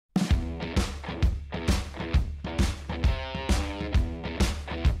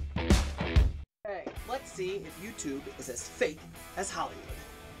see if YouTube is as fake as Hollywood.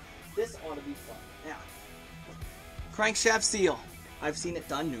 This ought to be fun. Now, crankshaft seal. I've seen it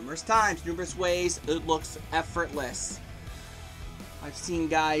done numerous times, numerous ways. It looks effortless. I've seen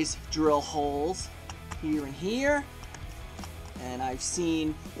guys drill holes here and here, and I've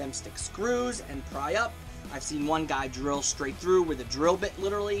seen them stick screws and pry up. I've seen one guy drill straight through with a drill bit,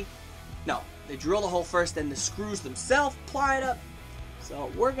 literally. No, they drill the hole first, then the screws themselves pry it up.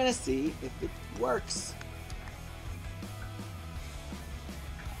 So we're gonna see if it works.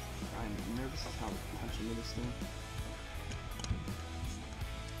 I'm nervous how punching into this thing.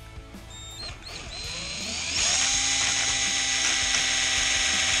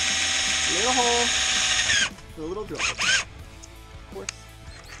 Little hole, a little drill bit. Of course.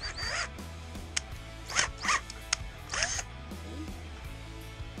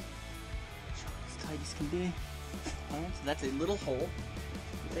 As tight as can be. Alright, so that's a little hole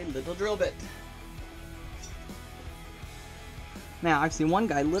with a little drill bit. Now, I've seen one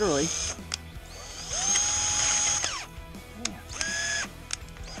guy literally.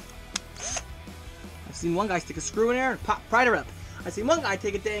 I've seen one guy stick a screw in there and pop, pry it up. I've seen one guy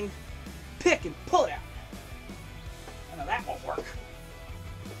take a dang pick and pull it out. I know that won't work.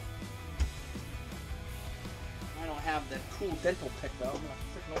 I don't have the cool dental pick though. I'm gonna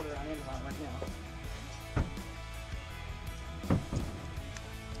freaking order it on Amazon right now.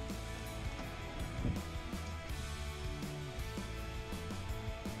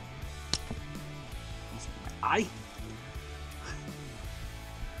 Eye.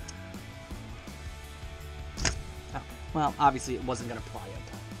 Oh, well, obviously it wasn't going to pry up,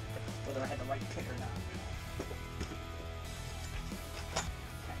 whether I had the right pick or not.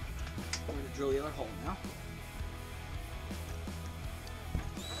 Okay, we're going to drill the other hole now.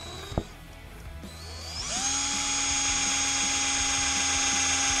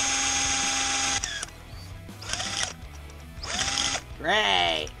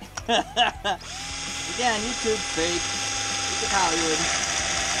 Great! Again, YouTube fake. Look at Hollywood.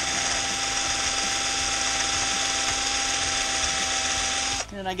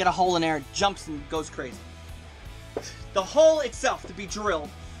 And then I get a hole in there, it jumps and goes crazy. The hole itself to be drilled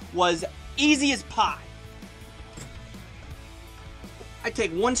was easy as pie. I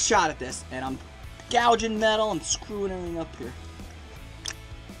take one shot at this and I'm gouging metal and screwing everything up here.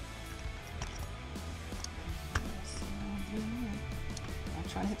 I'm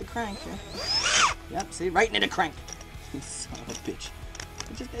trying to hit the crank here. Yep, see, right into the crank. Son of a bitch.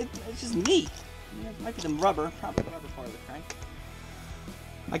 It's just me. It might be the rubber, probably the rubber part of the crank.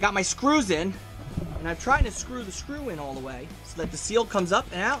 I got my screws in, and I'm trying to screw the screw in all the way so that the seal comes up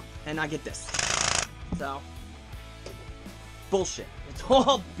and out, and I get this. So, bullshit. It's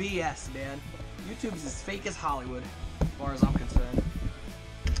all BS, man. YouTube's as fake as Hollywood, as far as I'm concerned.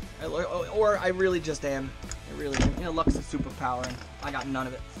 Or I really just am. I really, luck's a superpower, and I got none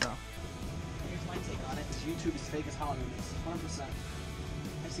of it, so. My take on it is YouTube is fake as Hollywood is, 100%.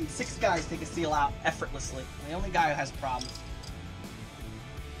 I've seen 6 guys take a seal out effortlessly. I'm the only guy who has problems.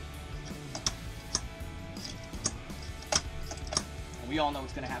 And we all know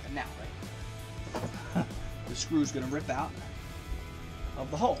what's going to happen now, right? The screw's going to rip out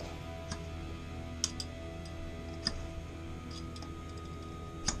of the hole.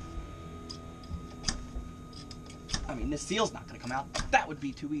 I mean, this seal's not going to come out. That would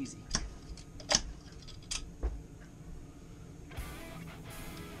be too easy.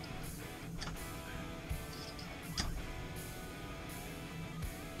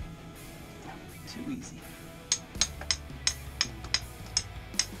 Too easy.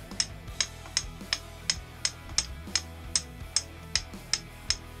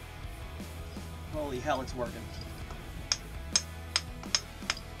 Holy hell, it's working.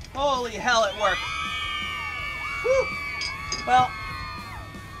 Holy hell, it worked. Woo! Well,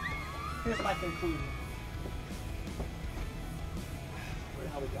 here's my conclusion. Where the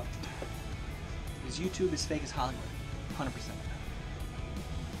hell we go? Because YouTube is fake as Hollywood. 100%.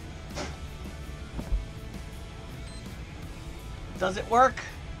 Does it work?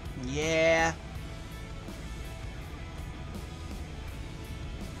 Yeah.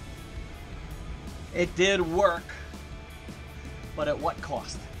 It did work, but at what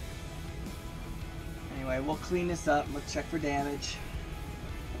cost? Anyway, we'll clean this up. Let's check for damage.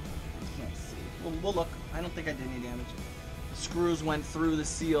 Can't see. We'll look. I don't think I did any damage. The screws went through the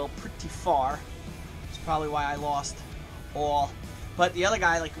seal pretty far. That's probably why I lost all. But the other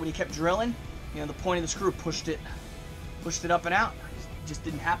guy, like when he kept drilling, the point of the screw pushed it up and out. It just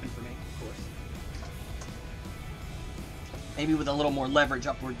didn't happen for me, of course. Maybe with a little more leverage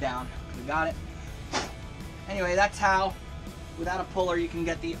upward down. We got it. Anyway, that's how, without a puller, you can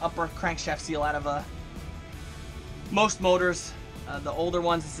get the upper crankshaft seal out of a most motors, the older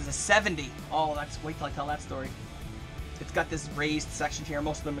ones, this is a 70. Oh, that's, wait till I tell that story. It's got this raised section here.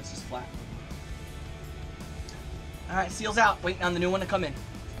 Most of them it's just flat. All right, seals out. Waiting on the new one to come in.